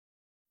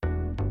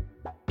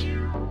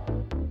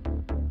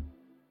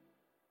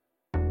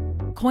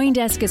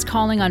CoinDesk is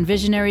calling on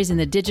visionaries in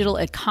the digital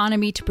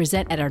economy to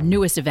present at our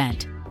newest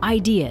event,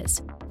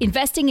 Ideas,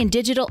 Investing in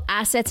Digital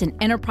Assets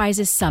and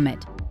Enterprises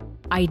Summit.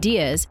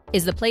 Ideas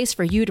is the place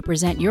for you to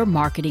present your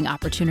marketing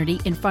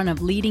opportunity in front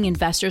of leading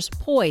investors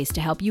poised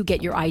to help you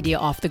get your idea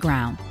off the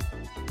ground.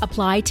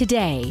 Apply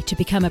today to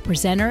become a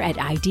presenter at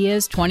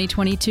Ideas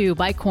 2022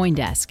 by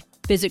CoinDesk.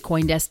 Visit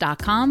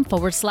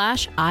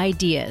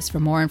coindesk.com/ideas for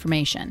more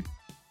information.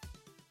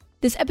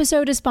 This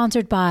episode is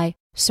sponsored by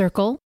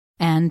Circle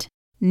and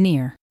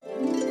Near.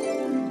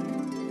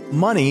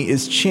 Money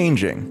is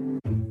changing.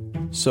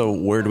 So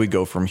where do we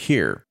go from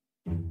here?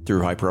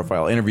 Through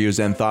high-profile interviews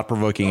and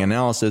thought-provoking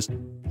analysis,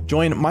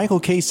 join Michael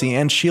Casey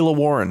and Sheila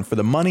Warren for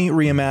the Money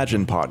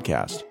REIMAGINED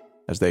podcast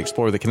as they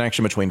explore the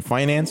connection between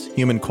finance,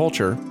 human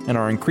culture, and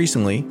our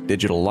increasingly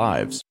digital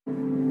lives.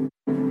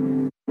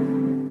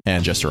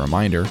 And just a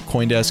reminder,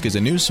 CoinDesk is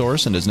a news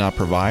source and does not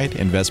provide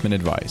investment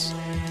advice.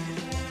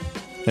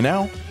 And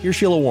now, here's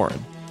Sheila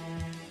Warren.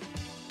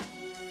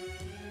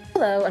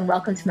 Hello, and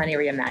welcome to Money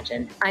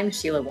Reimagined. I'm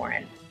Sheila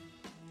Warren.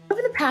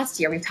 Over the past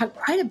year, we've talked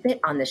quite a bit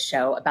on this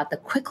show about the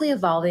quickly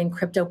evolving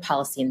crypto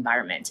policy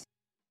environment.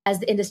 As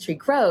the industry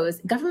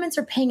grows, governments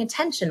are paying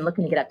attention,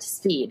 looking to get up to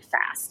speed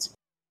fast.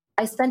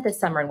 I spent this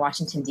summer in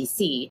Washington,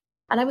 D.C.,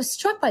 and I was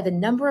struck by the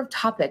number of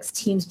topics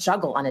teams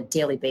juggle on a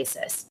daily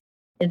basis.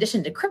 In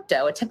addition to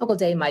crypto, a typical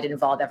day might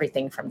involve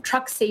everything from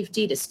truck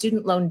safety to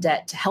student loan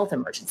debt to health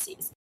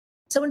emergencies.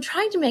 So when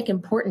trying to make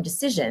important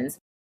decisions,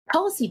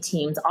 policy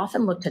teams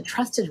often look to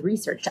trusted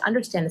research to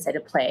understand the state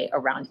of play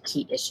around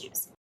key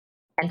issues.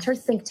 Enter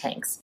think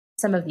tanks,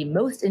 some of the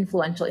most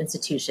influential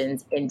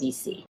institutions in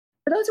DC.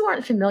 For those who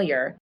aren't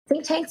familiar,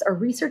 think tanks are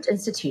research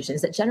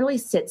institutions that generally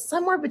sit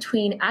somewhere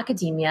between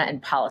academia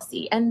and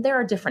policy, and there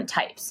are different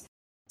types.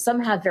 Some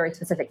have very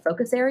specific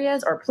focus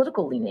areas or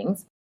political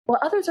leanings, while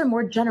others are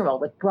more general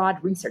with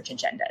broad research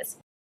agendas.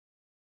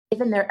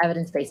 Given their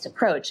evidence-based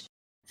approach,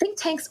 think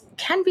tanks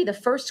can be the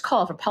first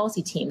call for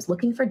policy teams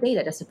looking for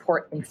data to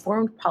support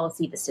informed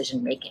policy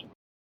decision-making.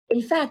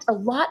 In fact, a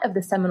lot of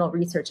the seminal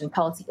research and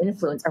policy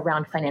influence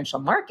around financial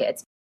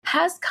markets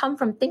has come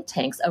from think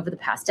tanks over the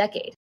past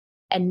decade.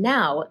 And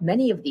now,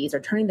 many of these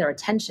are turning their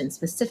attention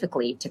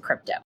specifically to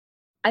crypto.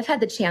 I've had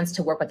the chance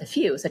to work with a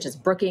few, such as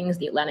Brookings,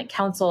 the Atlantic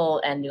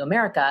Council, and New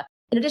America,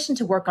 in addition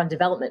to work on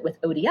development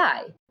with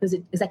ODI, who's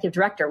the executive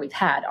director we've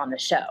had on the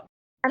show.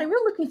 And I'm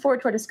really looking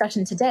forward to our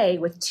discussion today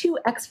with two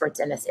experts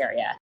in this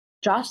area,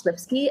 Josh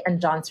Lipsky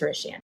and John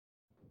Surushian.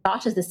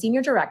 Josh is the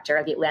senior director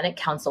of the Atlantic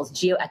Council's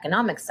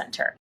Geoeconomics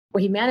Center,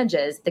 where he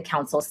manages the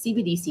council's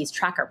CBDC's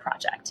Tracker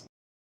project.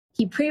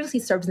 He previously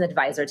served as an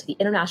advisor to the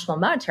International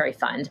Monetary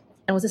Fund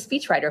and was a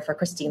speechwriter for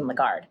Christine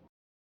Lagarde.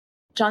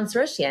 John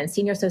Surushian,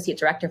 senior associate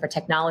director for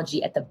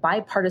technology at the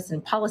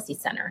Bipartisan Policy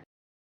Center.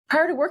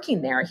 Prior to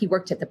working there, he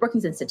worked at the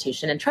Brookings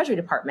Institution and Treasury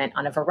Department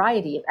on a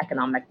variety of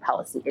economic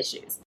policy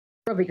issues.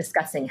 We'll be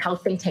discussing how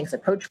think tanks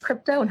approach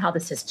crypto and how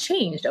this has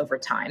changed over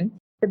time,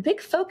 the big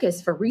focus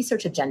for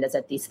research agendas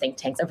at these think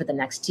tanks over the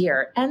next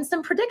year, and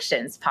some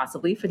predictions,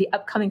 possibly, for the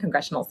upcoming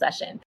congressional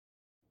session.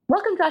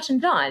 Welcome, Josh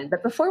and John.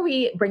 But before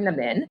we bring them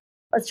in,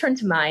 let's turn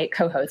to my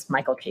co-host,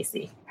 Michael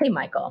Casey. Hey,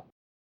 Michael.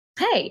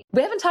 Hey,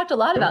 we haven't talked a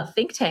lot about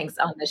think tanks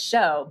on this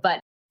show, but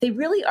they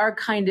really are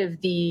kind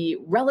of the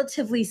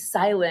relatively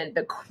silent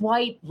but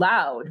quite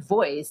loud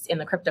voice in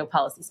the crypto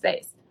policy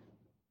space.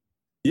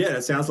 Yeah,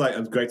 it sounds like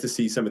it's great to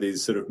see some of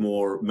these sort of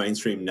more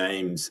mainstream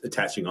names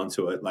attaching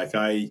onto it. Like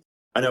I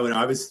know when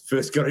I was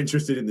first got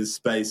interested in this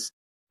space,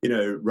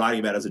 writing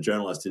about it as a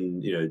journalist in,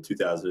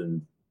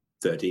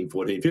 2013,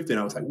 14, 15,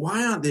 I was like,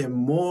 why aren't there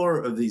more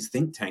of these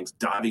think tanks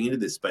diving into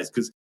this space?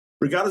 Because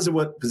regardless of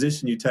what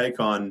position you take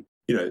on,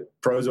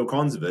 pros or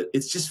cons of it,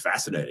 it's just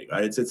fascinating,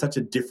 right? It's such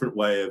a different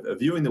way of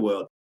viewing the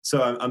world.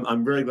 So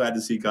I'm very glad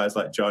to see guys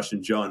like Josh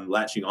and John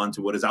latching on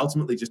to what is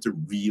ultimately just a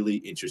really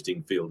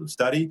interesting field of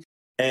study.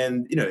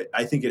 And,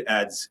 I think it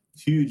adds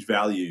huge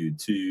value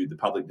to the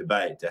public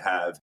debate to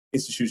have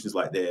institutions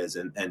like theirs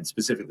and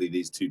specifically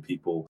these two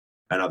people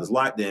and others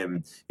like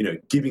them,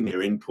 giving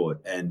their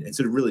input and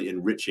sort of really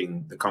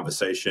enriching the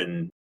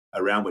conversation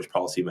around which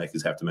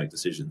policymakers have to make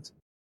decisions.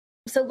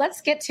 So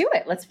let's get to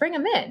it. Let's bring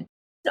them in.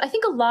 I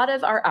think a lot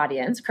of our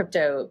audience,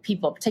 crypto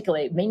people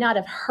particularly, may not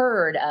have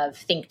heard of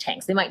think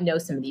tanks. They might know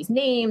some of these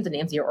names, the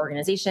names of your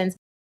organizations,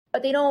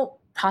 but they don't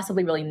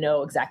possibly really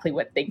know exactly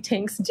what think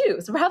tanks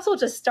do. So perhaps we'll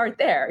just start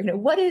there.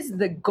 What is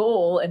the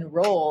goal and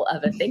role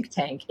of a think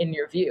tank in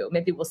your view?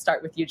 Maybe we'll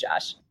start with you,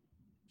 Josh.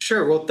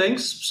 Sure. Well,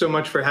 thanks so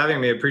much for having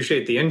me. I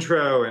appreciate the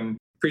intro and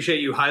appreciate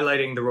you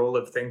highlighting the role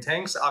of think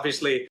tanks.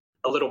 Obviously,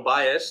 a little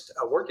biased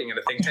working in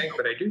a think tank,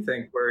 but I do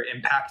think we're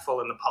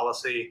impactful in the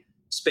policy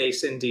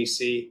space in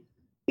DC.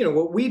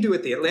 What we do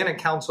at the Atlantic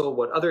Council,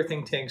 what other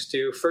think tanks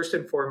do, first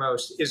and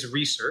foremost, is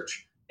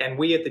research. And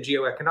we at the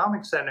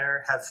Geoeconomics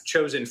Center have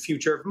chosen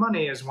future of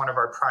money as one of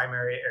our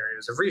primary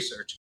areas of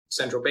research.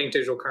 Central bank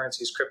digital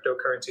currencies,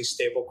 cryptocurrencies,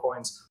 stable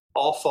coins,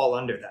 all fall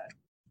under that.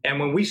 And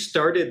when we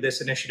started this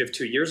initiative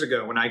 2 years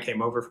ago, when I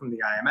came over from the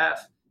IMF,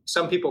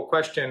 some people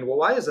questioned, well,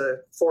 why is a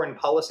foreign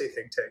policy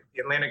think tank?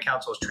 The Atlantic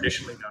Council is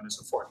traditionally known as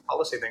a foreign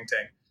policy think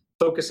tank.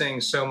 focusing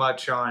so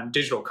much on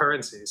digital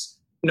currencies,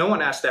 no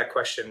one asks that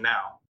question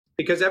now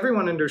because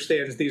everyone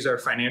understands these are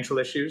financial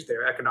issues,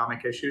 they're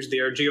economic issues, they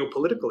are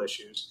geopolitical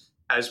issues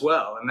as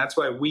well. And that's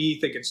why we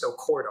think it's so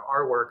core to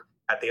our work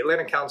at the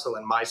Atlantic Council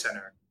and my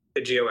center,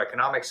 the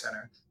Geoeconomic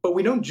Center. But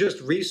we don't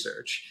just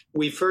research.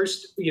 We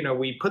first,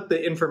 we put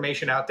the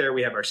information out there.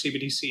 We have our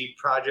CBDC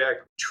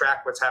project,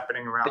 track what's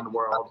happening around the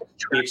world.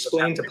 We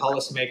explain to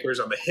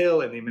policymakers on the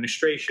Hill and the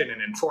administration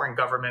and in foreign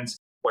governments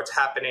what's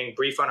happening,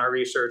 brief on our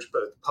research,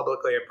 both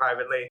publicly and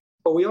privately.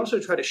 But we also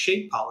try to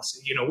shape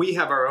policy. We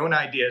have our own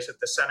ideas at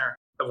the center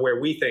of where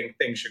we think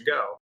things should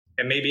go.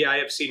 And maybe I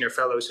have senior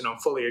fellows who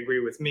don't fully agree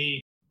with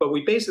me, but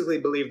we basically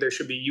believe there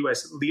should be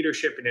U.S.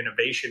 leadership and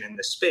innovation in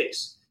this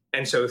space.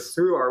 And so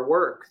through our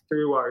work,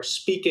 through our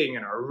speaking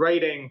and our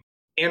writing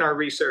and our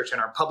research and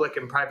our public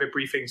and private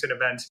briefings and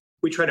events,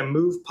 we try to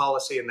move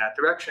policy in that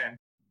direction.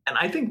 And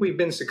I think we've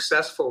been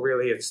successful,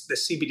 really, it's the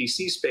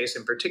CBDC space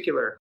in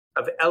particular,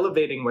 of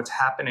elevating what's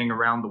happening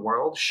around the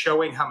world,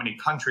 showing how many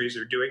countries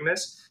are doing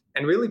this,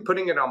 and really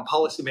putting it on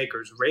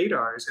policymakers'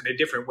 radars in a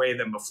different way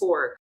than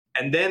before.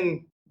 And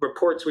then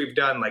reports we've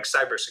done like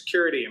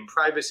cybersecurity and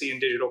privacy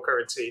and digital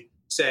currency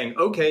saying,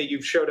 okay,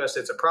 you've showed us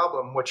it's a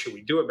problem, what should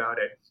we do about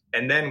it?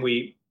 And then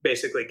we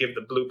basically give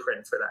the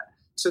blueprint for that.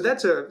 So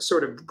that's a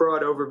sort of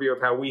broad overview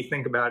of how we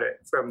think about it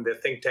from the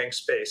think tank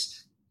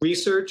space,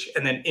 research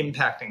and then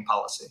impacting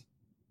policy.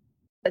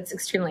 That's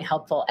extremely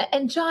helpful.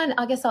 And John,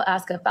 I guess I'll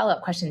ask a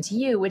follow-up question to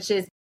you, which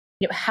is,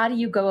 how do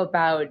you go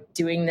about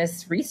doing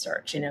this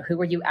research? Who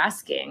are you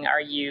asking?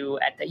 Are you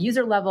at the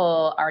user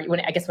level? Are you,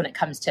 when it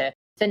comes to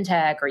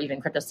fintech or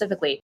even crypto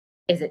specifically,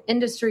 is it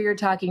industry you're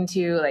talking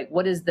to? Like,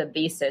 what is the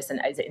basis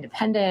and is it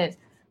independent?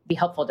 Be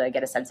helpful to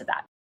get a sense of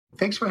that.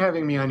 Thanks for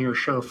having me on your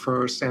show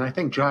first. And I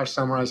think Josh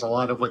summarized a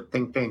lot of what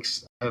think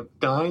tanks have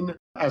done.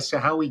 As to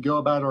how we go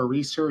about our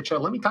research,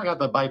 let me talk about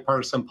the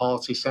Bipartisan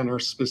Policy Center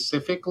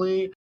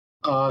specifically.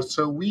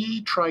 So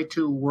we try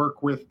to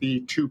work with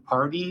the two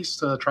parties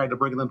to try to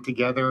bring them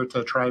together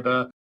to try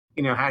to,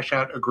 hash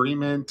out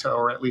agreement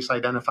or at least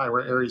identify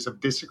where areas of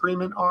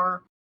disagreement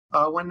are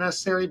when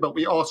necessary. But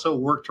we also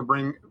work to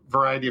bring a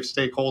variety of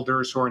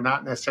stakeholders who are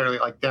not necessarily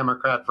like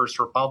Democrat versus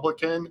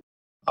Republican,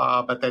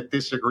 but that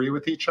disagree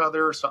with each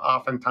other. So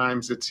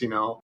oftentimes it's,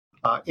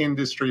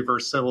 industry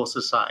versus civil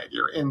society,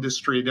 or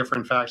industry,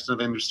 different factions of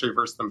industry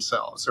versus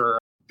themselves, or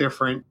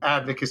different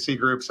advocacy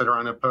groups that are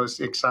on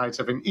opposing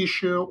sides of an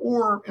issue,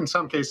 or in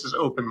some cases,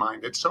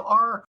 open-minded. So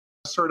our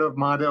sort of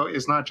motto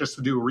is not just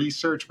to do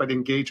research, but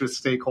engage with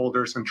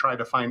stakeholders and try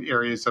to find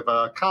areas of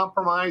a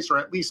compromise, or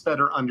at least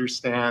better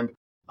understand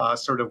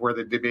sort of where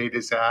the debate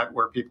is at,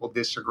 where people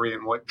disagree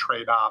and what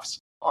trade-offs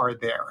are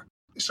there.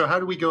 So how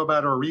do we go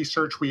about our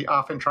research? We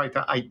often try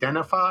to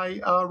identify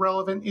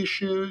relevant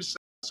issues.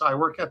 So I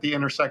work at the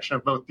intersection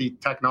of both the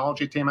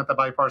technology team at the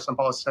Bipartisan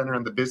Policy Center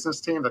and the business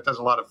team that does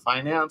a lot of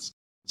finance.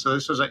 So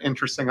this was an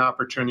interesting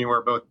opportunity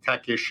where both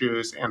tech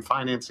issues and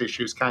finance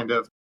issues kind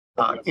of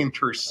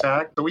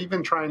intersect. So we've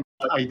been trying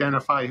to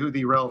identify who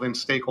the relevant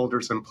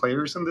stakeholders and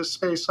players in this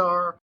space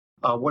are.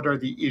 What are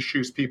the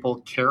issues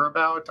people care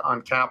about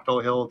on Capitol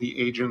Hill, the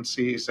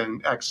agencies,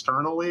 and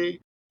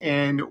externally?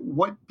 And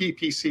what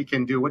BPC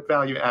can do, what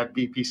value add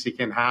BPC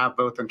can have,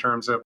 both in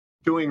terms of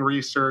doing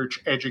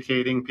research,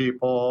 educating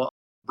people,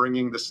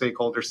 bringing the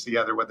stakeholders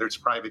together, whether it's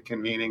private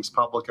convenings,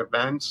 public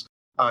events,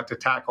 to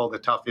tackle the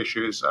tough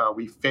issues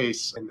we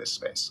face in this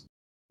space.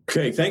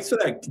 Okay, thanks for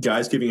that,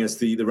 guys, giving us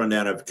the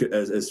rundown of,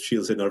 as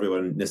Sheila said, not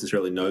everyone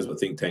necessarily knows what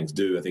think tanks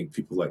do. I think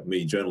people like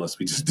me, journalists,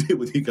 we just deal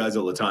with you guys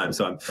all the time,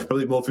 so I'm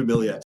probably more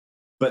familiar.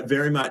 But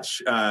very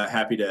much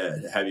happy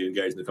to have you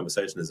engage in the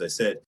conversation, as I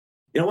said.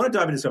 I want to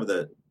dive into some of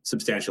the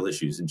substantial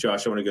issues. And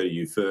Josh, I want to go to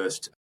you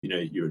first.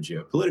 You're a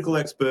geopolitical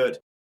expert.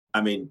 I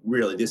mean,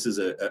 really, this is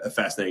a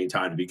fascinating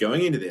time to be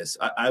going into this.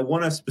 I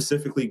want to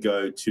specifically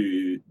go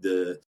to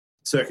the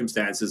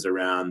circumstances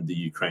around the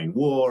Ukraine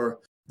war,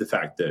 the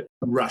fact that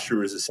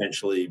Russia is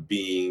essentially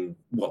being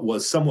what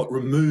was somewhat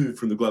removed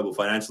from the global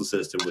financial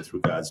system with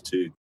regards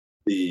to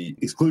the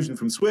exclusion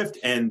from SWIFT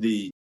and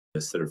the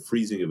sort of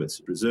freezing of its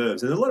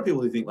reserves. And a lot of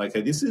people who think like,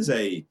 hey, this is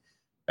a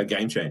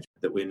game changer,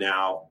 that we're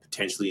now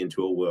potentially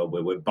into a world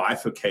where we're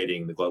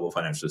bifurcating the global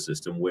financial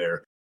system,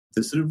 where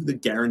the sort of the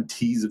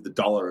guarantees of the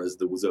dollar as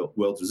the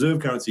world's reserve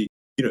currency,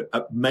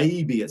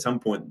 maybe at some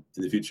point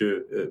in the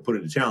future put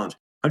into challenge.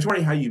 I'm just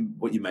wondering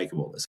what you make of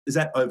all this. Is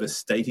that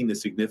overstating the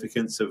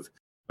significance of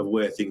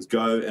where things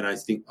go? And I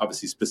think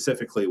obviously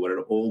specifically what it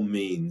all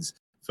means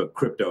for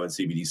crypto and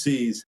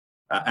CBDCs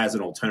as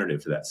an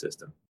alternative to that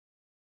system.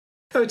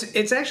 So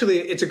it's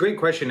a great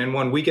question, and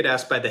one we get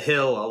asked by the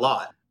Hill a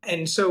lot.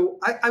 And so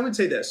I would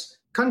say this.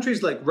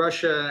 Countries like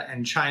Russia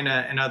and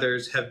China and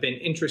others have been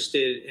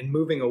interested in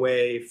moving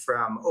away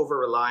from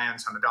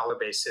over-reliance on a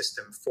dollar-based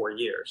system for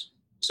years.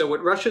 So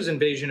what Russia's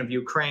invasion of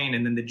Ukraine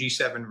and then the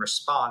G7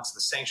 response,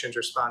 the sanctions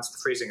response, the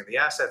freezing of the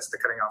assets, the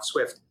cutting off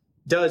SWIFT,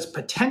 does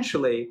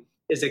potentially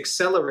is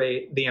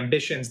accelerate the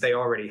ambitions they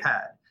already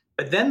had.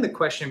 But then the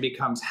question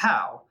becomes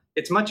how?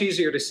 it's much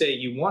easier to say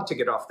you want to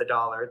get off the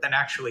dollar than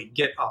actually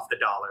get off the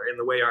dollar in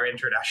the way our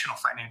international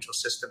financial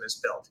system is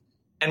built.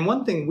 And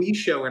one thing we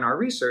show in our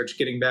research,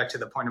 getting back to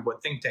the point of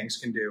what think tanks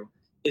can do,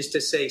 is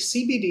to say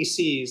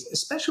CBDCs,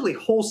 especially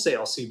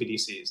wholesale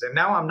CBDCs, and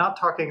now I'm not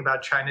talking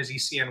about China's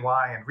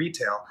ECNY and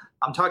retail,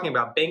 I'm talking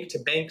about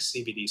bank-to-bank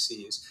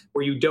CBDCs,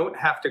 where you don't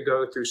have to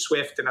go through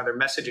SWIFT and other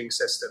messaging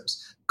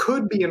systems,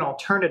 could be an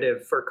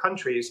alternative for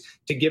countries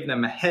to give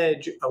them a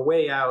hedge, a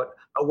way out,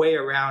 a way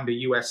around the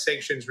US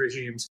sanctions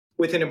regimes,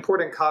 with an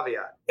important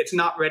caveat. It's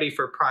not ready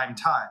for prime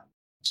time.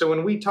 So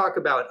when we talk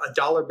about a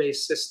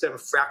dollar-based system,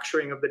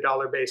 fracturing of the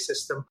dollar-based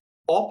system,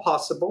 all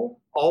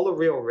possible, all a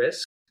real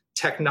risk.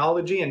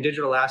 Technology and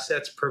digital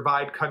assets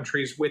provide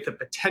countries with a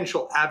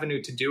potential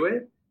avenue to do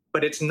it,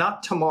 but it's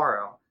not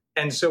tomorrow.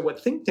 And so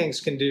what think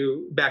tanks can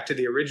do, back to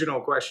the original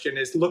question,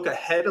 is look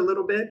ahead a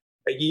little bit,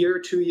 a year,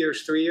 2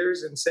 years, 3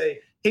 years, and say,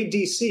 hey,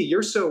 DC,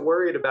 you're so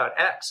worried about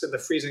X and the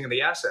freezing of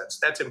the assets.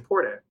 That's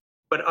important.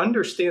 But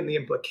understand the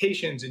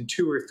implications in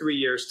 2 or 3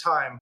 years'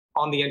 time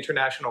on the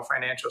international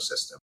financial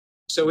system.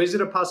 So is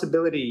it a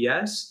possibility?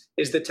 Yes.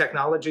 Is the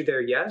technology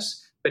there?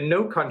 Yes. But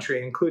no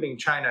country, including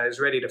China, is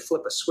ready to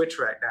flip a switch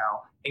right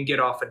now and get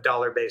off a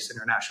dollar-based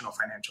international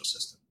financial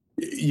system.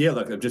 Yeah,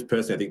 look, just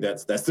personally, I think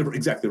that's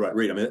exactly the right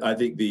read. I mean, I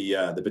think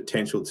the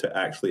potential to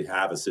actually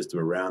have a system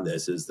around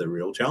this is the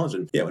real challenge.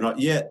 And yeah, we're not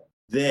yet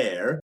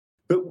there,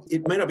 but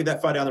it may not be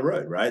that far down the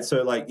road, right?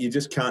 So like, you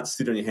just can't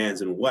sit on your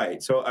hands and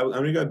wait. So I'm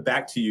going to go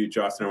back to you,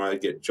 Justin, and I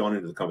want to get John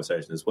into the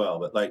conversation as well.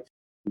 But like,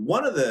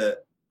 one of the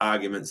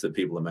arguments that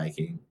people are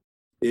making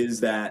is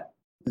that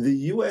the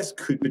US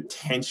could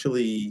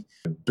potentially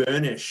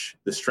burnish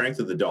the strength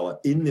of the dollar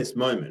in this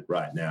moment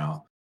right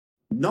now,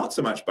 not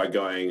so much by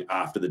going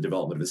after the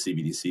development of a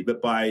CBDC,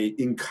 but by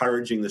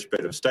encouraging the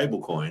spread of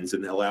stablecoins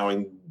and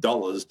allowing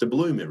dollars to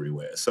bloom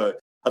everywhere. So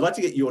I'd like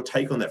to get your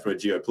take on that from a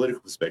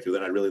geopolitical perspective.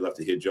 Then I'd really love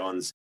to hear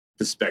John's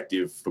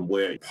perspective from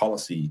where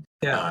policy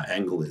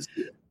angle is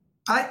here.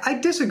 I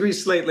disagree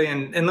slightly,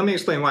 and let me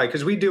explain why,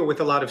 because we deal with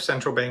a lot of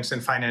central banks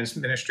and finance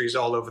ministries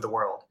all over the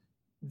world.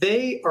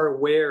 They are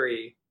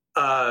wary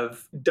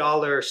of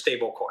dollar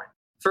stablecoin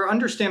for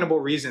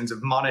understandable reasons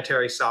of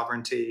monetary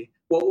sovereignty.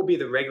 What will be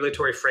the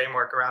regulatory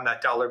framework around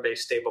that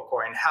dollar-based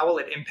stablecoin? How will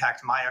it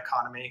impact my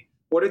economy?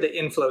 What are the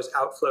inflows,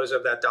 outflows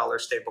of that dollar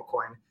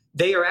stablecoin?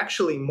 They are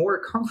actually more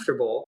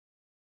comfortable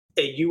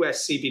a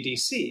US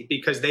CBDC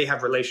because they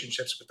have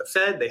relationships with the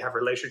Fed, they have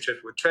relationships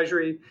with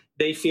Treasury.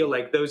 They feel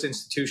like those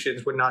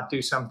institutions would not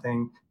do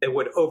something that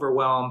would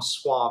overwhelm,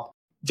 swamp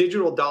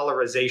digital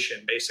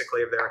dollarization,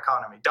 basically, of their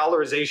economy.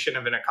 Dollarization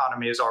of an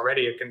economy is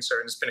already a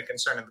concern. It's been a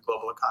concern in the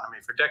global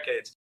economy for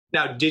decades.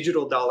 Now,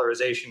 digital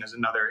dollarization is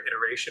another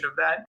iteration of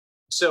that.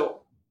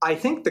 So I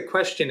think the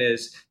question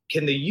is,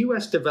 can the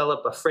US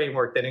develop a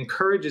framework that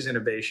encourages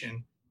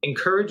innovation,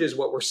 encourages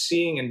what we're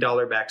seeing in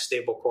dollar-backed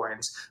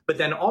stablecoins, but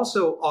then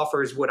also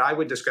offers what I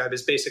would describe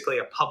as basically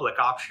a public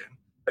option,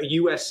 a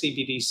US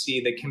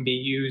CBDC that can be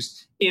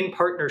used in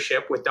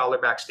partnership with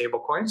dollar-backed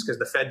stablecoins, because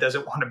the Fed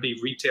doesn't want to be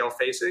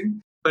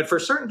retail-facing. But for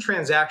certain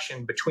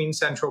transaction between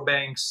central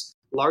banks,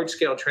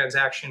 large-scale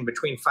transaction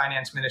between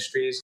finance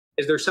ministries,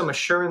 is there some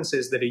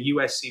assurances that a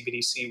US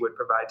CBDC would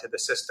provide to the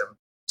system?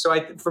 So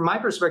from my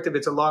perspective,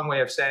 it's a long way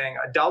of saying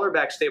a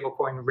dollar-backed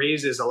stablecoin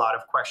raises a lot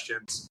of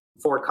questions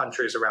for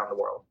countries around the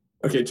world.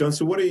 Okay, John,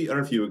 so I don't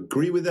know if you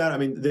agree with that. I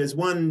mean, there's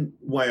one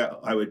way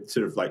I would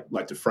sort of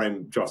like to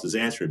frame Josh's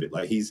answer a bit.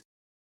 Like, he's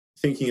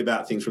thinking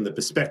about things from the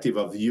perspective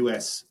of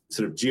US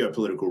sort of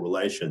geopolitical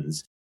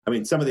relations. I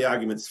mean, some of the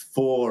arguments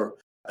for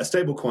a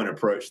stablecoin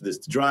approach to this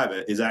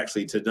driver is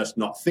actually to just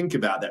not think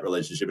about that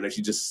relationship and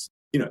actually just,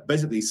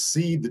 basically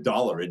seed the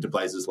dollar into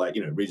places like,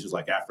 regions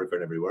like Africa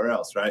and everywhere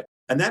else, right?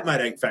 And that might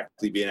in fact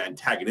be an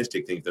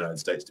antagonistic thing for the United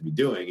States to be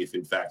doing if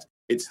in fact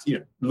it's,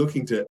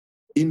 looking to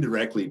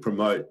indirectly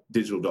promote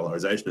digital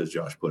dollarization, as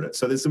Josh put it.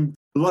 So there's a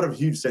lot of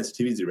huge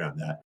sensitivities around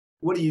that.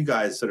 What are you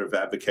guys sort of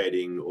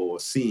advocating or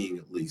seeing,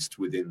 at least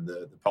within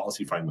the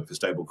policy framework for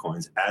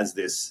stablecoins as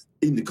this,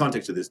 in the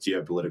context of this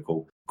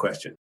geopolitical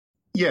question?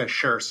 Yeah,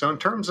 sure. So in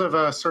terms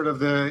of sort of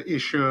the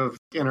issue of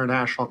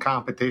international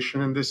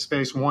competition in this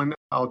space, one,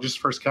 I'll just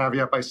first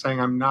caveat by saying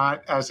I'm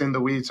not as in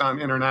the weeds on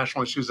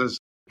international issues as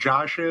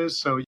Josh is.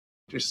 So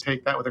just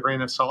take that with a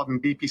grain of salt.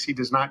 And BPC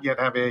does not yet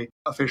have an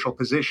official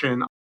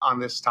position on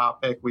this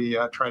topic. We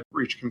tried to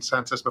reach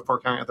consensus before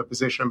coming out of the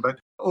position. But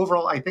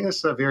overall, I think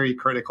it's a very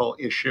critical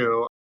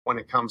issue when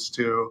it comes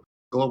to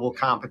global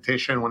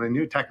competition. When a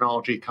new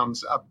technology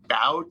comes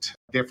about,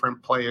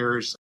 different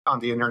players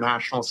on the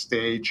international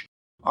stage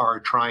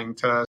are trying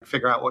to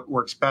figure out what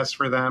works best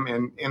for them.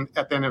 And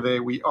at the end of the day,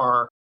 we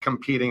are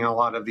competing in a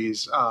lot of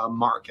these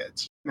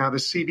markets. Now, the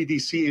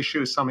CBDC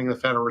issue is something the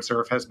Federal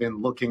Reserve has been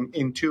looking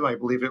into. I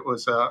believe it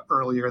was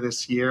earlier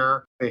this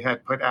year. They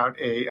had put out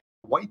a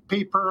white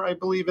paper, I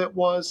believe it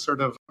was,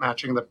 sort of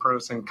matching the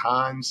pros and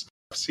cons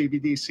of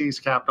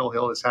CBDCs. Capitol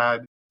Hill has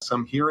had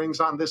some hearings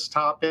on this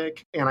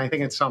topic, and I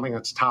think it's something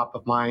that's top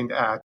of mind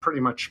at pretty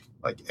much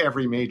like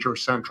every major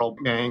central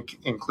bank,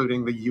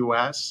 including the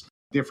U.S.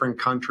 Different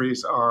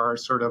countries are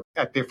sort of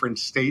at different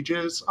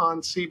stages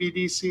on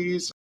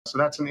CBDCs. So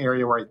that's an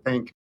area where I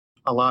think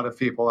a lot of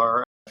people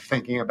are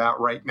thinking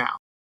about right now.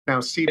 Now,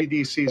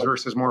 CBDCs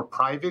versus more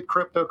private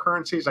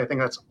cryptocurrencies, I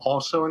think that's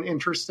also an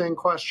interesting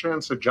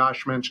question. So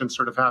Josh mentioned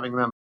sort of having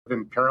them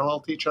in parallel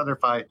to each other,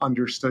 if I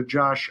understood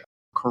Josh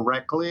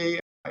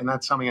correctly. And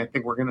that's something I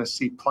think we're going to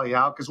see play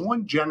out. Because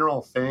one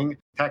general thing,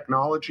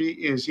 technology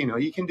is,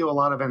 you can do a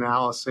lot of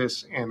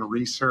analysis and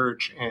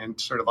research and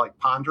sort of like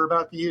ponder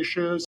about the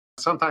issues.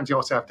 Sometimes you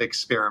also have to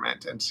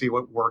experiment and see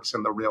what works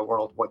in the real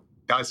world, what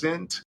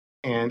doesn't.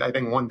 And I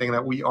think one thing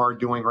that we are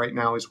doing right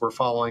now is we're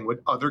following what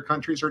other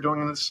countries are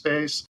doing in this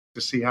space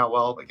to see how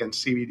well, again,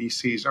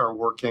 CBDCs are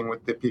working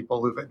with the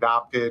people who've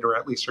adopted or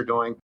at least are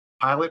doing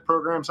pilot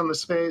programs in the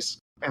space.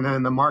 And then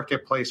in the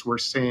marketplace, we're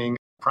seeing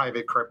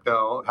private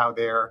crypto, how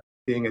they're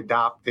being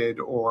adopted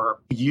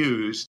or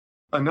used.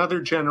 Another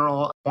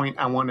general point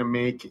I want to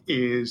make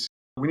is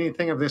we need to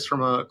think of this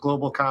from a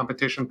global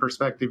competition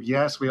perspective.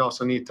 Yes, we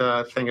also need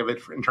to think of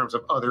it in terms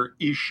of other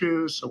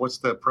issues. So what's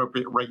the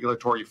appropriate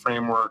regulatory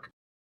framework?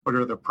 What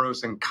are the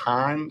pros and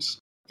cons?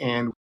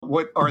 And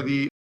what are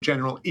the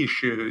general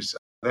issues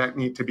that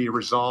need to be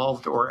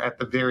resolved or at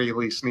the very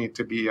least need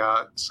to be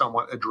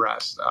somewhat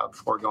addressed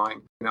before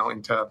going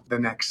into the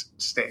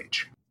next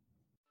stage?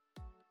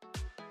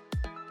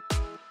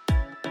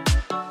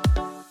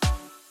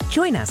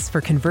 Join us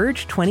for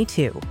Converge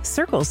 22,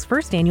 Circle's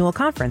first annual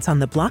conference on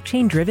the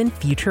blockchain-driven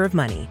future of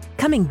money,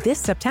 coming this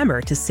September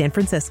to San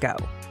Francisco.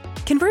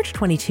 Converge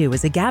 22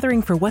 is a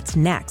gathering for what's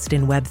next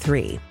in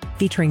Web3,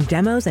 featuring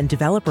demos and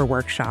developer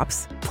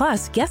workshops,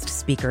 plus guest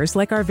speakers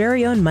like our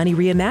very own Money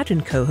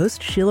Reimagined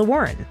co-host Sheila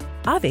Warren,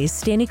 Aave's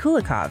Stani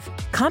Kulikov,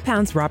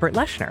 Compound's Robert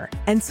Leshner,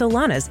 and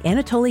Solana's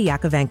Anatoly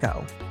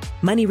Yakovenko.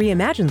 Money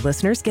Reimagined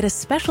listeners get a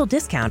special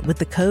discount with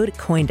the code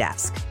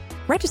COINDESK.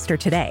 Register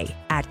today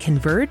at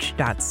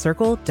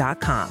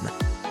converge.circle.com.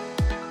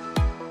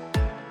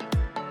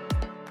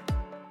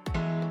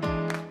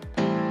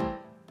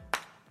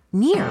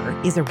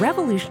 Near is a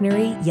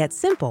revolutionary yet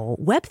simple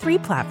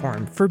Web3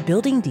 platform for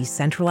building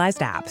decentralized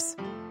apps.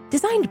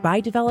 Designed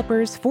by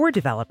developers for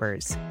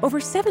developers,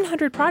 over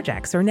 700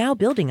 projects are now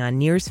building on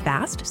Near's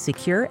fast,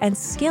 secure, and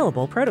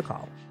scalable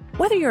protocol.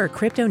 Whether you're a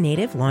crypto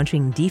native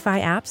launching DeFi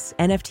apps,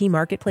 NFT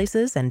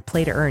marketplaces, and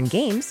play-to-earn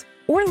games,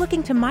 or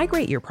looking to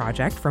migrate your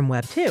project from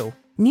Web 2,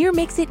 Near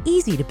makes it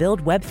easy to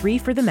build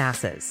Web3 for the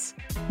masses.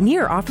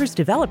 Near offers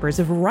developers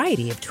a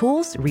variety of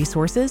tools,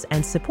 resources,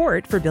 and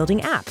support for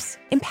building apps,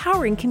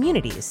 empowering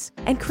communities,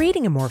 and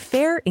creating a more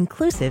fair,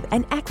 inclusive,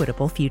 and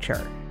equitable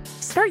future.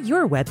 Start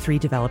your Web3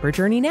 developer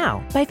journey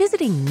now by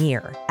visiting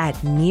Near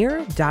at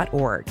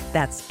near.org.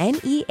 That's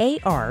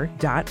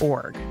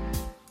NEAR.org.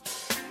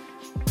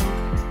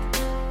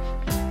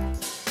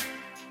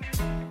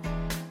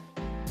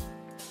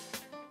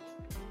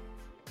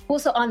 Well,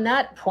 so on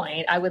that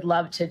point, I would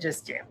love to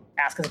just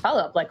ask as a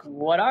follow-up, like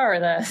what are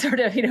the sort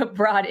of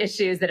broad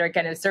issues that are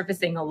kind of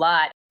surfacing a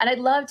lot? And I'd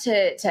love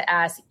to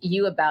ask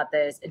you about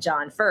this,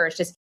 John, first,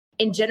 just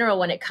in general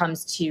when it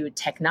comes to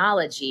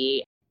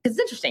technology, because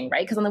it's interesting,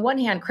 right? Because on the one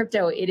hand,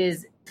 crypto, it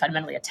is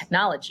fundamentally a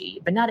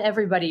technology, but not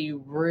everybody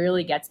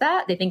really gets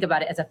that. They think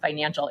about it as a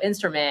financial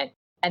instrument,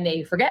 and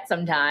they forget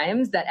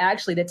sometimes that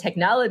actually the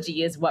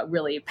technology is what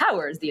really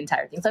powers the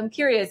entire thing. So I'm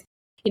curious,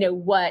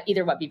 what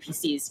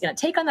BPC's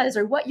take on that is,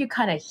 or what you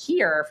kind of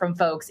hear from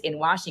folks in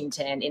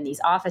Washington in these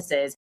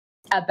offices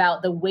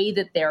about the way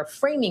that they're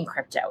framing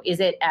crypto. Is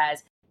it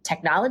as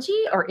technology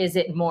or is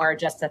it more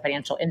just a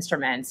financial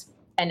instrument?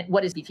 And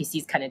what is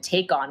BPC's kind of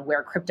take on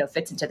where crypto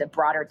fits into the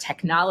broader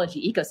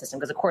technology ecosystem?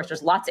 Because of course,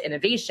 there's lots of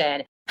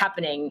innovation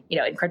happening,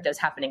 in cryptos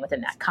happening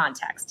within that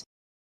context.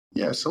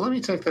 Yeah, so let me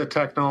take the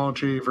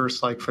technology versus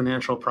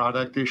financial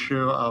product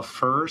issue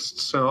first.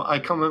 So I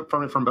come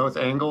from it from both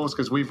angles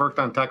because we've worked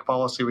on tech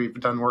policy. We've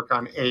done work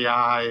on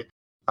AI,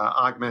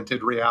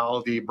 augmented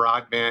reality,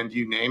 broadband,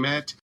 you name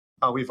it.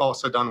 We've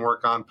also done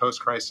work on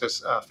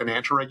post-crisis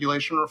financial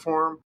regulation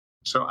reform.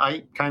 So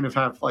I kind of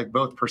have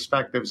both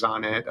perspectives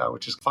on it,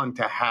 which is fun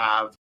to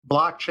have.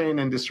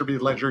 Blockchain and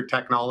distributed ledger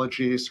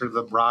technology, sort of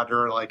the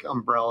broader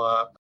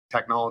umbrella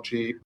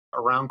technology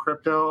around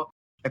crypto.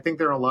 I think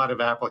there are a lot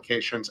of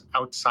applications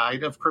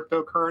outside of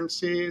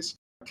cryptocurrencies.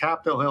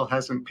 Capitol Hill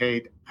hasn't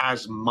paid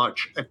as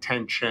much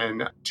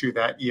attention to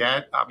that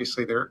yet.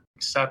 Obviously, there are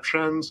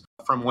exceptions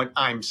from what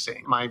I'm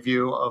seeing. My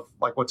view of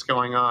what's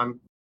going on, I'm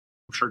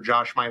sure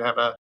Josh might have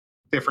a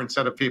different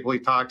set of people he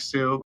talks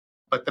to,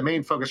 but the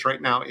main focus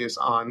right now is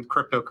on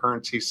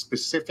cryptocurrencies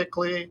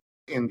specifically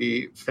in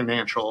the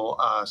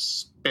financial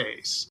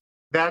space.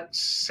 That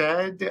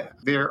said,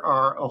 there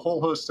are a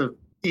whole host of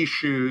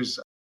issues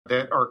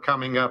that are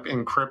coming up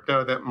in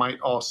crypto that might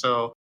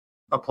also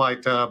apply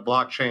to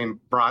blockchain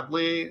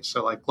broadly.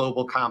 So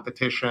global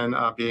competition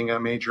being a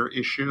major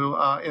issue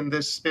in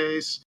this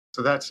space.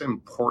 So that's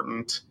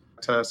important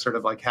to sort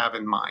of have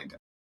in mind.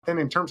 Then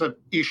in terms of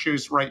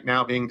issues right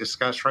now being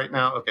discussed right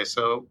now, okay,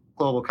 so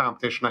global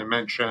competition I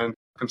mentioned,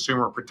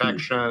 consumer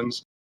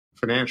protections,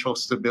 financial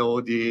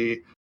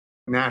stability,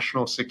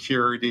 national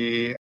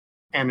security.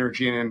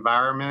 energy and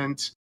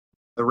environment,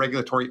 the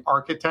regulatory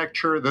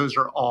architecture. Those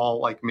are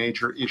all like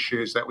major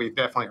issues that we've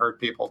definitely heard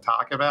people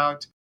talk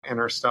about and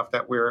are stuff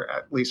that we're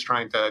at least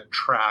trying to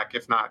track,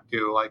 if not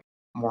do like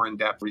more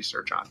in-depth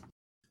research on.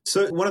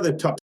 So one of the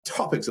top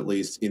topics, at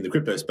least in the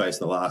crypto space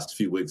in the last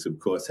few weeks, of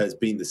course, has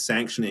been the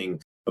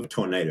sanctioning of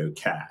Tornado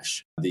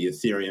Cash, the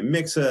Ethereum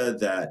mixer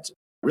that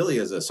really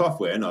is a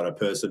software, not a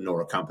person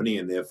nor a company.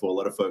 And therefore, a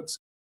lot of folks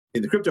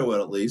in the crypto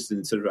world, at least,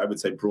 and sort of, I would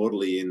say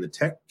broadly in the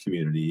tech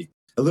community,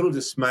 a little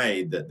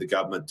dismayed that the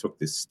government took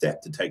this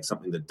step to take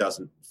something that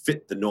doesn't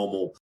fit the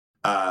normal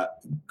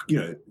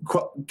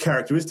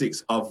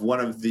characteristics of one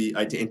of the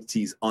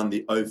identities on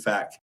the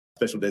OFAC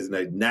Special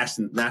Designated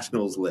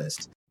Nationals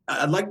list.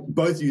 I'd like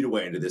both of you to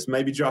weigh into this.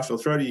 Maybe, Josh, I'll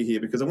throw to you here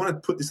because I want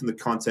to put this in the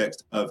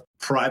context of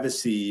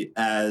privacy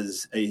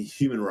as a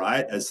human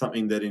right, as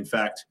something that, in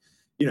fact,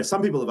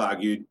 some people have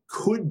argued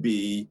could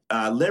be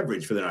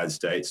leverage for the United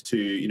States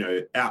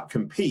to,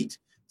 outcompete,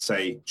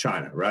 say,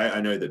 China, right?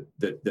 I know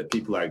that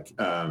people like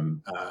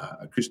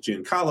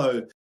Christian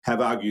Carlo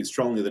have argued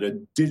strongly that a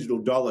digital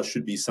dollar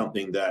should be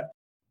something that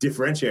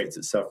differentiates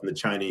itself from the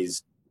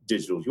Chinese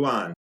digital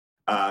yuan.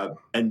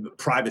 And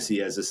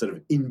privacy as a sort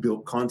of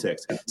inbuilt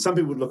context. Some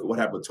people would look at what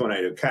happened with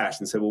Tornado Cash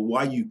and say, well,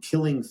 why are you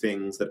killing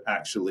things that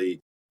actually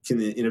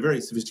can, in a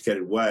very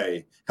sophisticated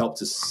way, help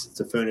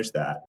to furnish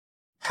that?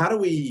 How do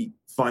we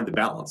find the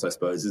balance, I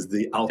suppose, is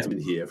the ultimate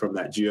here from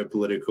that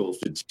geopolitical,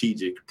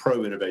 strategic,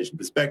 pro-innovation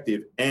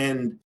perspective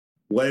and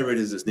whatever it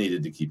is that's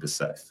needed to keep us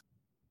safe?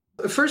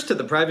 First, to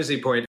the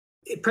privacy point,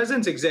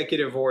 President's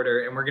executive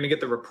order, and we're going to get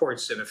the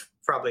reports in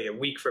probably a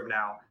week from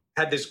now,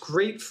 had this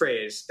great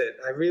phrase that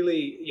I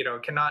really,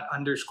 cannot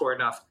underscore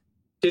enough: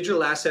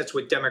 digital assets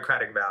with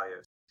democratic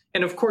values.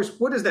 And of course,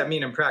 what does that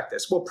mean in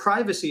practice? Well,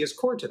 privacy is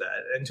core to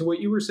that. And to what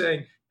you were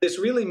saying, this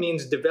really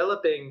means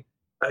developing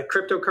a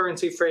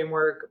cryptocurrency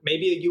framework,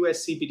 maybe a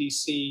US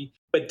CBDC,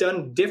 but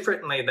done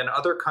differently than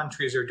other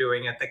countries are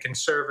doing it that can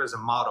serve as a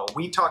model.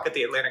 We talk at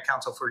the Atlantic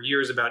Council for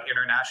years about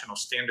international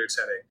standard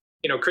setting.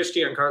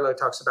 Christian Carlo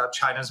talks about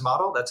China's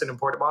model. That's an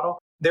important model.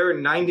 There are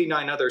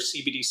 99 other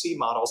CBDC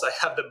models. I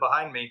have them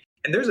behind me.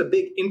 And there's a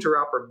big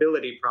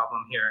interoperability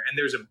problem here. And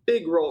there's a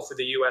big role for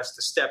the US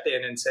to step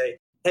in and say,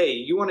 hey,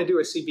 you want to do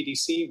a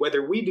CBDC,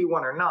 whether we do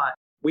one or not,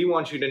 we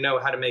want you to know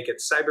how to make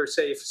it cyber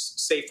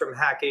safe from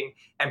hacking,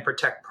 and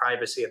protect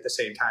privacy at the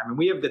same time. And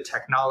we have the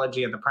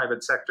technology and the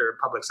private sector,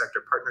 public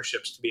sector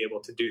partnerships to be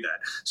able to do that.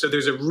 So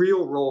there's a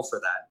real role for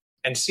that.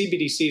 And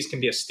CBDCs can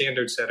be a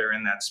standard setter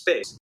in that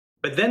space.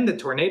 But then the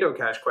Tornado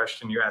Cash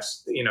question you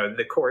asked,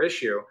 the core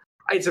issue,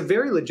 it's a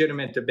very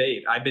legitimate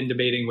debate. I've been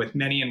debating with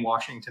many in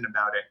Washington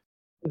about it.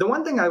 The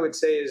one thing I would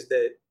say is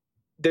that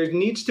there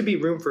needs to be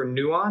room for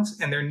nuance,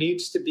 and there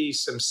needs to be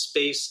some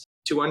space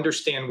to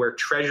understand where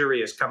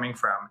Treasury is coming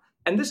from.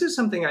 And this is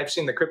something I've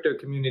seen the crypto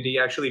community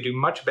actually do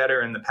much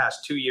better in the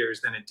past 2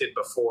 years than it did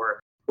before,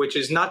 which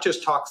is not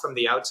just talk from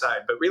the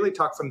outside, but really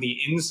talk from the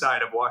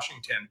inside of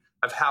Washington,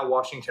 of how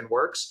Washington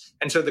works.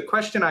 And so the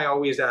question I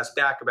always ask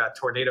back about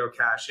Tornado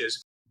Cash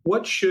is,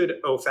 what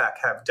should OFAC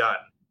have done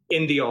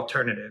in the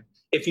alternative?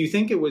 If you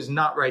think it was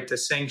not right to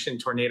sanction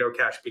Tornado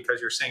Cash because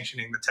you're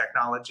sanctioning the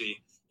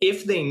technology,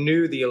 if they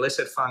knew the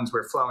illicit funds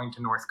were flowing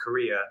to North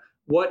Korea,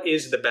 what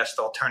is the best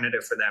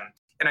alternative for them?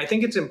 And I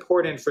think it's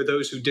important for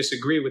those who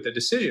disagree with the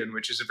decision,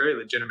 which is a very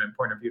legitimate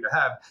point of view to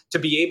have, to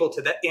be able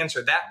to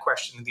answer that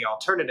question in the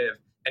alternative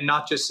and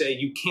not just say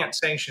you can't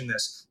sanction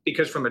this.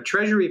 Because from a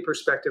Treasury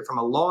perspective, from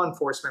a law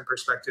enforcement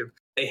perspective,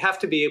 they have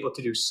to be able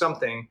to do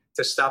something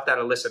to stop that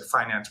illicit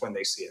finance when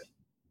they see it.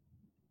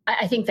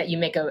 I think that you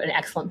make an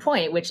excellent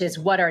point, which is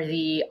what are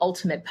the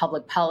ultimate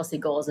public policy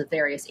goals of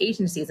various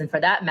agencies, and for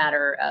that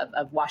matter,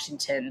 of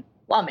Washington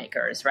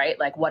lawmakers, right?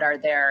 Like, what are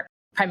their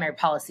primary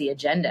policy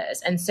agendas?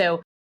 And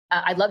so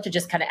I'd love to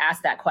just kind of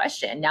ask that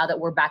question. Now that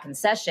we're back in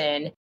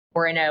session,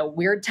 we're in a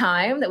weird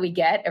time that we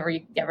get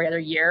every other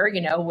year. We're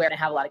going to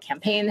have a lot of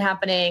campaign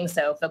happening.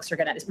 So folks are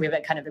we have a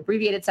kind of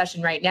abbreviated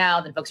session right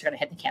now. Then folks are going to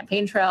hit the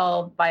campaign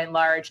trail by and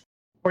large.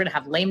 We're going to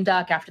have lame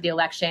duck after the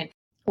election.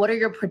 What are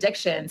your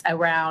predictions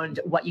around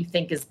what you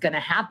think is going to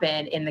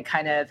happen in the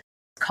kind of,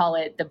 call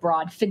it the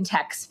broad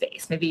fintech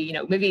space? Maybe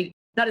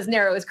not as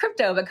narrow as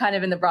crypto, but kind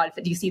of in the broad.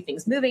 Do you see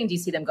things moving? Do you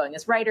see them going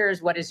as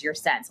writers? What is your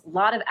sense? A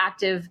lot of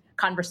active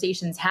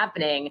conversations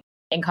happening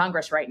in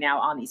Congress right now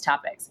on these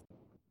topics.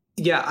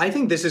 Yeah, I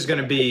think this is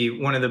going to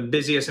be one of the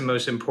busiest and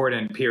most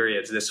important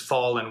periods this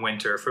fall and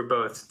winter for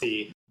both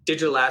the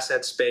digital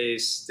asset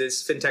space,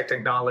 this fintech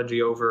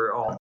technology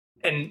overall.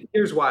 And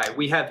here's why.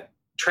 We have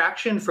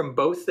traction from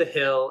both the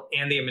Hill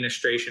and the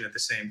administration at the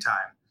same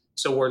time.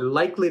 So we're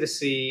likely to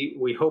see,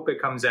 we hope it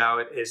comes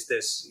out, is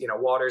this,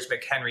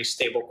 Waters-McHenry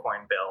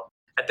stablecoin bill.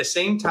 At the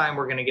same time,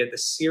 we're going to get the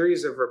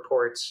series of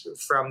reports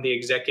from the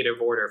executive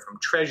order, from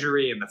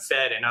Treasury and the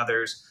Fed and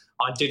others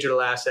on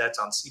digital assets,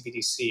 on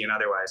CBDC and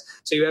otherwise.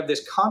 So you have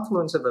this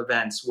confluence of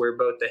events where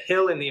both the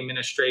Hill and the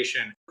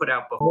administration put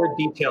out more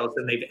details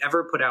than they've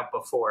ever put out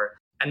before.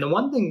 And the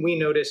one thing we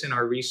notice in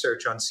our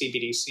research on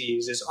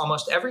CBDCs is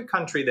almost every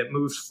country that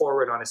moves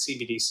forward on a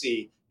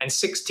CBDC, and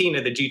 16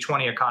 of the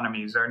G20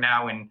 economies are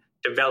now in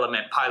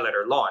development, pilot,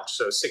 or launch,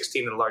 so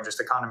 16 of the largest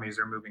economies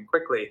are moving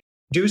quickly,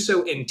 do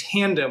so in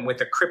tandem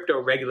with a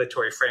crypto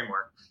regulatory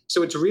framework.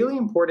 So it's really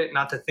important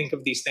not to think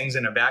of these things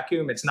in a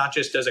vacuum. It's not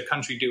just, does a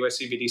country do a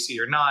CBDC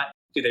or not?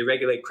 Do they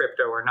regulate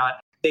crypto or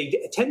not?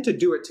 They tend to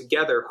do it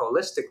together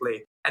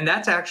holistically. And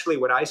that's actually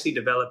what I see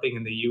developing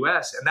in the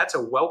US. And that's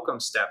a welcome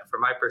step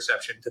from my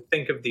perception, to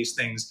think of these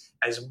things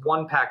as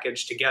one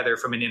package together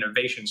from an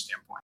innovation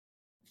standpoint.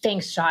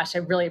 Thanks, Josh. I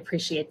really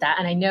appreciate that.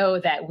 And I know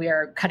that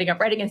we're cutting up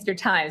right against your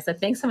time. So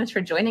thanks so much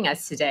for joining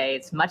us today.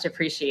 It's much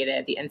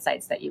appreciated, the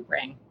insights that you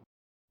bring.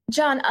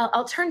 John,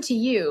 I'll turn to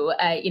you.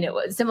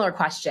 Similar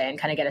question,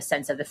 kind of get a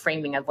sense of the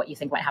framing of what you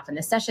think might happen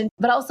this session,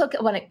 but also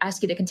want to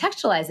ask you to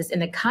contextualize this in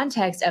the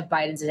context of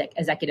Biden's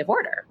executive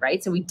order,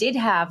 right? So we did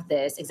have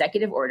this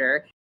executive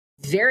order,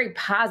 very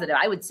positive,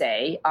 I would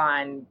say,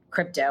 on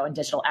crypto and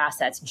digital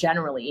assets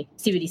generally,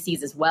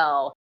 CBDCs as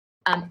well.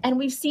 And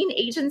we've seen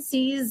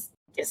agencies,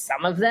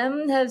 some of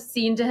them have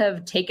seemed to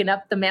have taken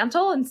up the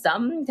mantle and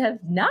some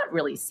have not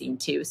really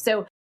seemed to.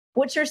 So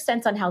what's your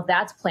sense on how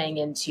that's playing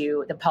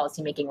into the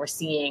policymaking we're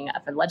seeing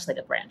from the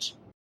legislative branch?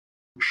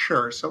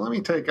 Sure. So let me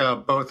take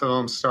both of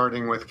them,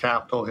 starting with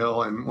Capitol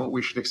Hill and what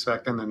we should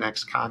expect in the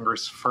next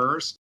Congress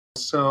first.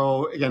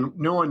 So again,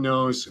 no one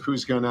knows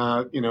who's going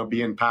to,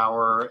 be in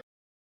power,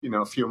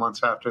 a few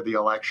months after the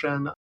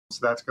election. So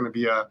that's going to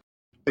be a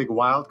big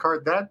wild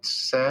card. That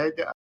said,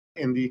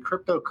 in the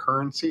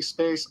cryptocurrency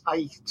space,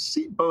 I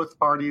see both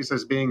parties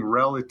as being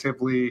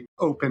relatively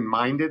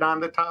open-minded on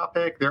the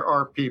topic. There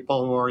are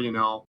people who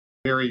are,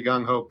 very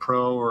gung-ho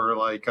pro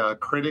or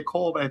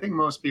critical, but I think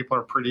most people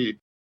are pretty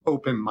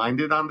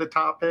open-minded on the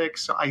topic.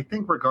 So I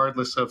think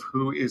regardless of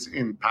who is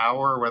in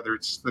power, whether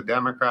it's the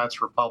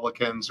Democrats,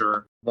 Republicans,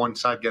 or one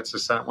side gets the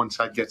Senate, one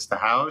side gets the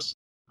House,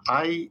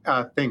 I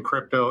think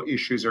crypto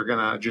issues are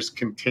going to just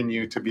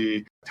continue to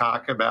be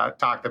talked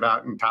about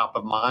and top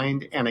of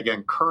mind. And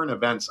again, current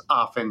events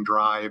often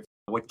drive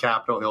what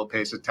Capitol Hill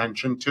pays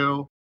attention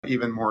to,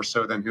 even more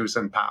so than who's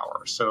in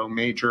power. So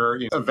major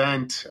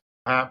event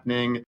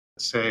happening,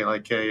 say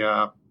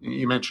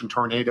you mentioned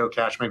tornado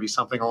cash, maybe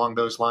something along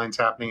those lines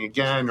happening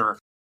again, or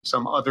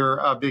some other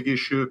big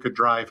issue could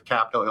drive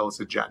Capitol Hill's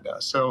agenda.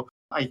 So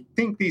I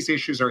think these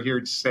issues are here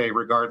to stay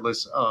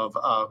regardless of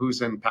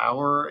who's in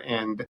power,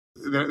 and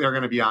they're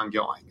going to be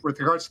ongoing. With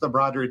regards to the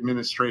broader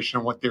administration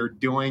and what they're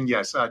doing,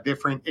 yes,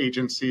 different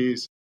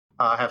agencies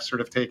have sort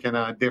of taken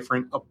a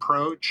different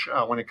approach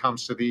when it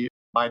comes to the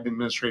Biden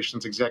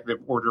administration's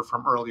executive order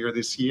from earlier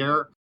this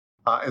year.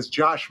 As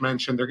Josh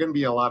mentioned, there are going to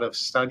be a lot of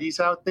studies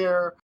out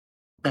there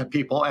that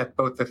people at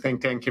both the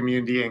think tank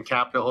community and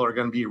Capitol Hill are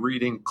going to be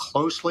reading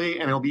closely.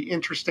 And it'll be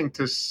interesting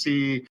to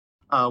see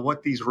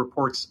what these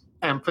reports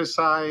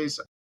emphasize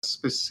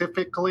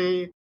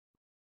specifically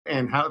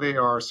and how they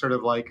are sort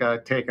of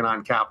taken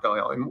on Capitol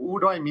Hill. And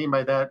what do I mean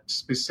by that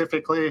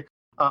specifically?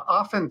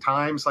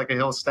 Oftentimes, a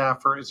Hill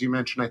staffer, as you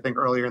mentioned, I think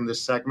earlier in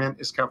this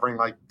segment, is covering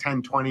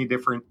 10, 20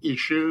 different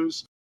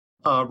issues.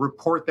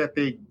 Report that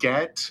they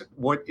get,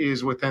 what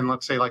is within,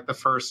 let's say, the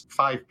first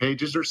 5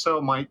 pages or so,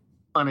 might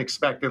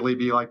unexpectedly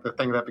be the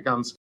thing that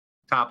becomes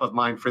top of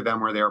mind for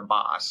them or their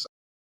boss.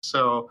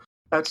 So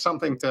that's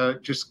something to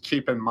just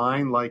keep in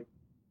mind.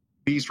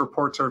 These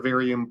reports are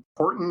very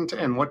important,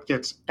 and what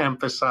gets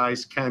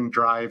emphasized can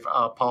drive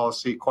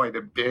policy quite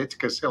a bit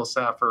because Hill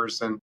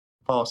staffers and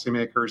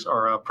policymakers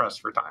are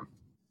pressed for time.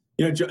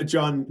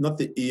 John, not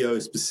the EO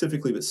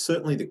specifically, but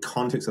certainly the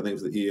context, I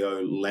think, of the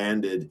EO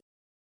landed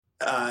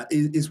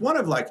is one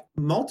of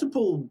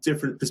multiple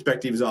different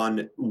perspectives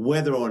on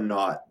whether or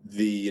not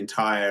the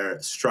entire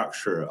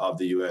structure of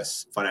the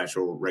US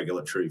financial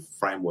regulatory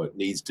framework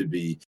needs to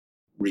be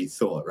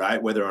rethought,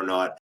 right? Whether or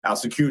not our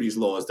securities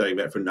laws dating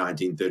back from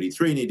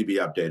 1933 need to be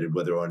updated,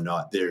 whether or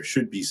not there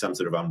should be some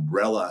sort of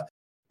umbrella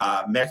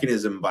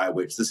mechanism by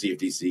which the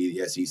CFTC,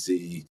 the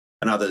SEC,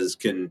 and others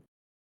can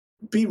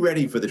be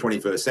ready for the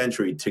 21st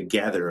century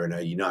together in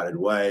a united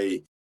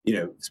way.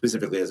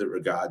 Specifically as it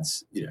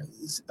regards,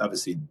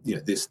 obviously,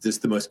 this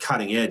the most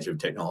cutting edge of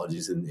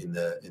technologies in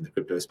the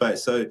crypto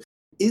space. So,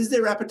 is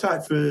there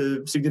appetite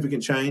for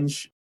significant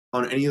change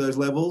on any of those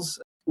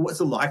levels? What's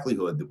the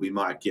likelihood that we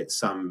might get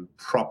some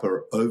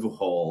proper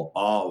overhaul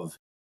of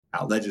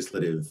our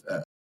legislative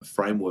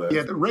framework?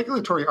 Yeah, the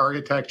regulatory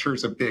architecture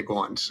is a big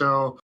one.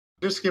 So,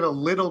 just to give a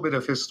little bit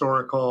of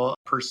historical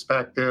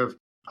perspective,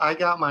 I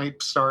got my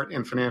start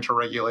in financial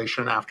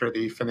regulation after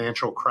the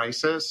financial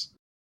crisis.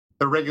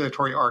 The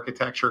regulatory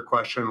architecture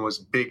question was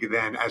big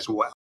then as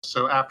well.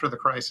 So after the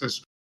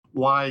crisis,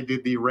 why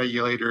did the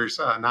regulators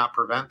not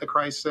prevent the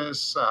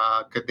crisis?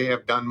 Could they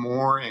have done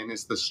more? And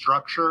is the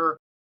structure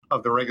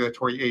of the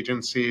regulatory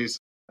agencies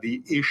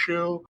the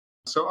issue?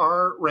 So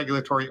our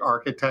regulatory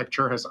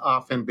architecture has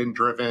often been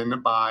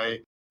driven by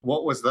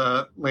what was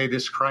the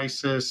latest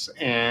crisis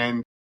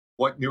and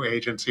what new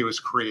agency was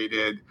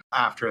created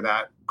after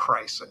that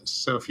crisis.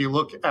 So if you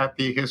look at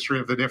the history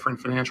of the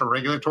different financial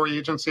regulatory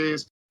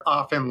agencies,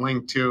 often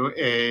linked to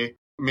a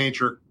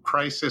major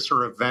crisis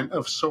or event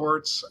of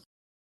sorts.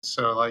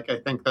 So I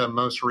think the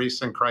most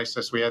recent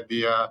crisis, we had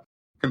the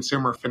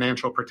Consumer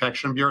Financial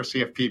Protection Bureau,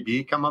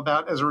 CFPB, come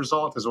about as a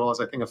result, as well as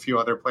I think a few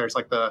other players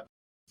like the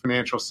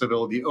Financial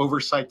Stability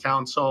Oversight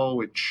Council,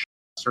 which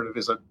sort of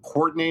is a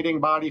coordinating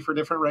body for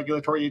different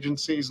regulatory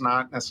agencies,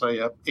 not necessarily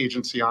an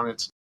agency on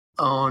its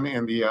own,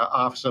 and the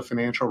Office of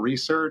Financial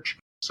Research.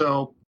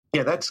 So,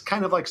 yeah, that's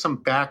kind of like some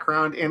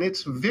background, and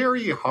it's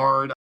very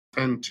hard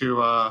often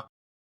to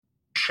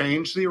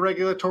change the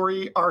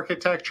regulatory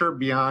architecture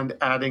beyond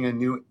adding a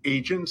new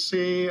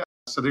agency.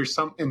 So there's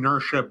some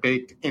inertia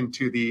baked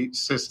into the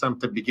system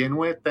to begin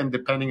with, and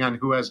depending on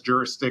who has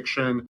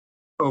jurisdiction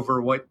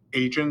over what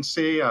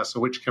agency, so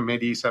which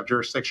committees have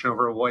jurisdiction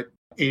over what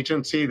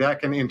agency,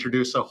 that can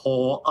introduce a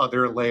whole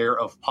other layer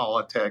of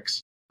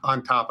politics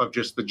on top of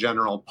just the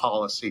general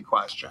policy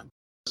question.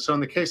 So in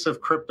the case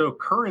of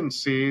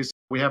cryptocurrencies,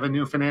 we have a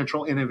new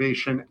financial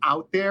innovation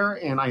out there,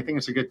 and I think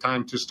it's a good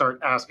time to start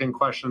asking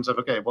questions of,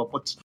 okay, well,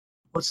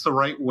 what's the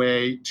right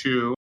way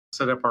to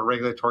set up our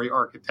regulatory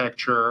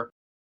architecture?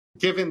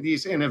 Given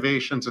these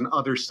innovations and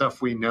other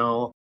stuff we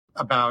know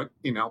about,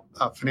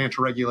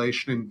 financial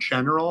regulation in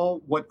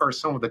general, what are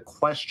some of the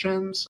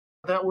questions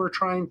that we're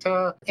trying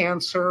to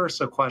answer?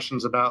 So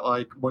questions about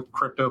like what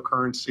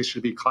cryptocurrency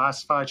should be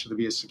classified, should it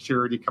be a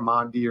security,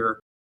 commodity, or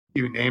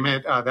you name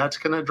it? That's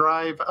going to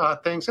drive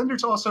things. And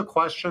there's also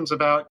questions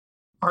about,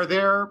 are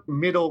there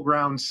middle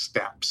ground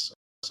steps?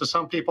 So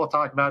some people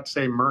talk about,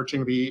 say,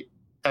 merging the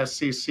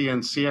SEC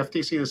and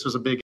CFTC. This was a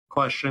big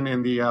question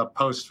in the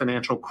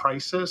post-financial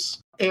crisis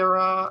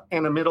era,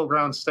 and a middle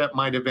ground step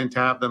might have been to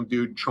have them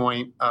do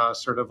joint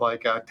sort of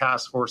like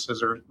task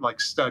forces or like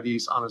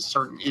studies on a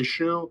certain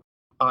issue.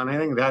 And I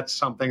think that's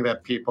something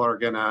that people are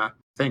going to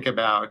think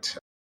about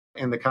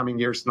in the coming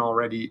years and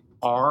already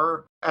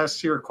are. As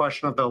to your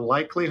question of the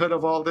likelihood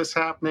of all this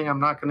happening, I'm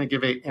not going to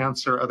give an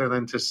answer other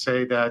than to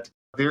say that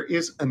there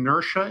is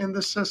inertia in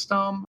the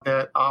system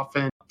that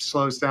often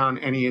slows down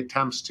any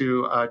attempts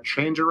to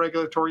change a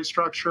regulatory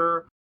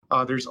structure.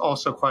 There's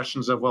also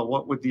questions of, well,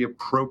 what would the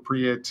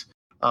appropriate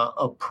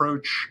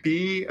approach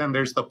be? And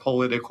there's the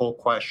political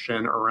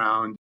question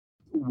around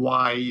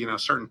why,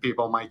 certain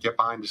people might get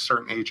behind a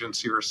certain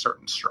agency or a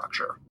certain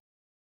structure.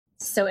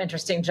 So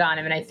interesting, John.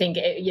 I mean, I think,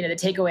 the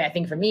takeaway, I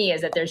think for me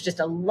is that there's just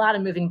a lot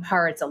of moving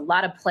parts, a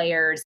lot of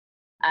players.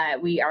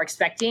 We are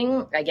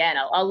expecting, again,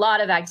 a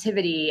lot of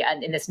activity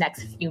in this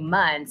next few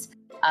months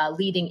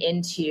leading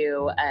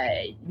into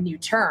a new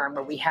term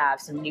where we have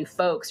some new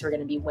folks who are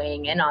going to be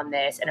weighing in on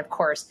this. And of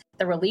course,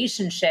 the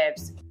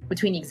relationships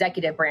between the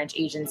executive branch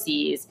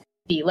agencies,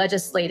 the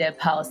legislative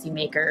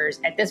policymakers.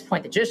 At this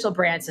point, the judicial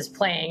branch is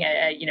playing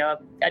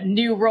a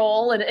new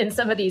role in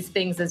some of these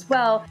things as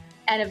well.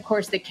 And of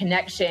course, the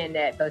connection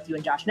that both you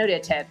and Josh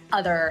noted to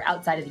other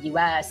outside of the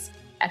U.S.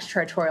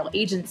 extraterritorial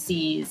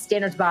agencies,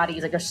 standards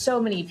bodies. Like there's so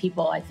many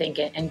people, I think,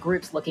 and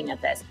groups looking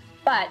at this.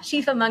 But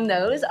chief among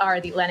those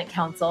are the Atlantic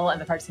Council and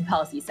the Partisan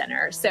Policy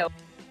Center. So I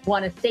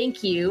want to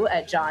thank you,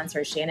 John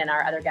Sershian, and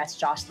our other guest,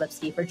 Josh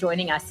Lipsky, for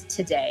joining us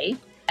today.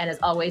 And as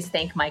always,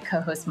 thank my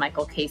co-host,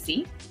 Michael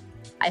Casey.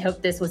 I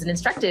hope this was an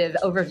instructive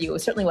overview. It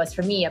certainly was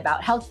for me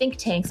about how think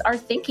tanks are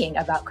thinking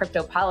about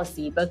crypto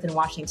policy, both in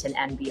Washington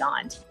and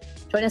beyond.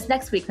 Join us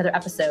next week for another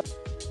episode.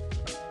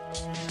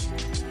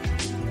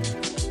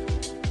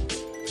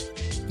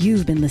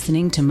 You've been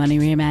listening to Money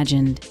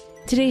Reimagined.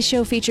 Today's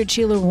show featured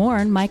Sheila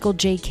Warren, Michael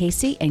J.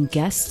 Casey, and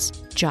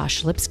guests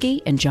Josh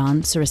Lipsky and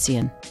John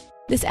Sershian.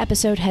 This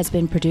episode has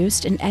been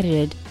produced and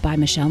edited by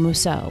Michelle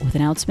Mousseau, with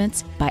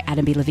announcements by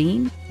Adam B.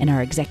 Levine, and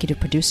our executive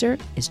producer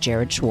is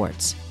Jared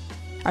Schwartz.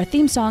 Our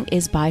theme song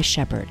is by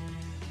Shepard.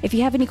 If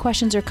you have any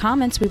questions or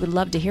comments, we would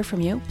love to hear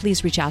from you.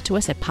 Please reach out to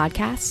us at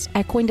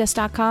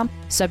podcasts@coindesk.com,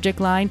 subject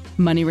line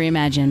Money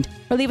Reimagined,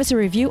 or leave us a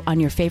review on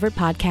your favorite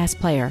podcast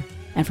player.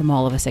 And from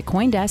all of us at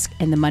CoinDesk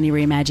and the Money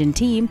Reimagined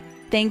team,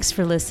 thanks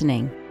for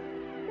listening.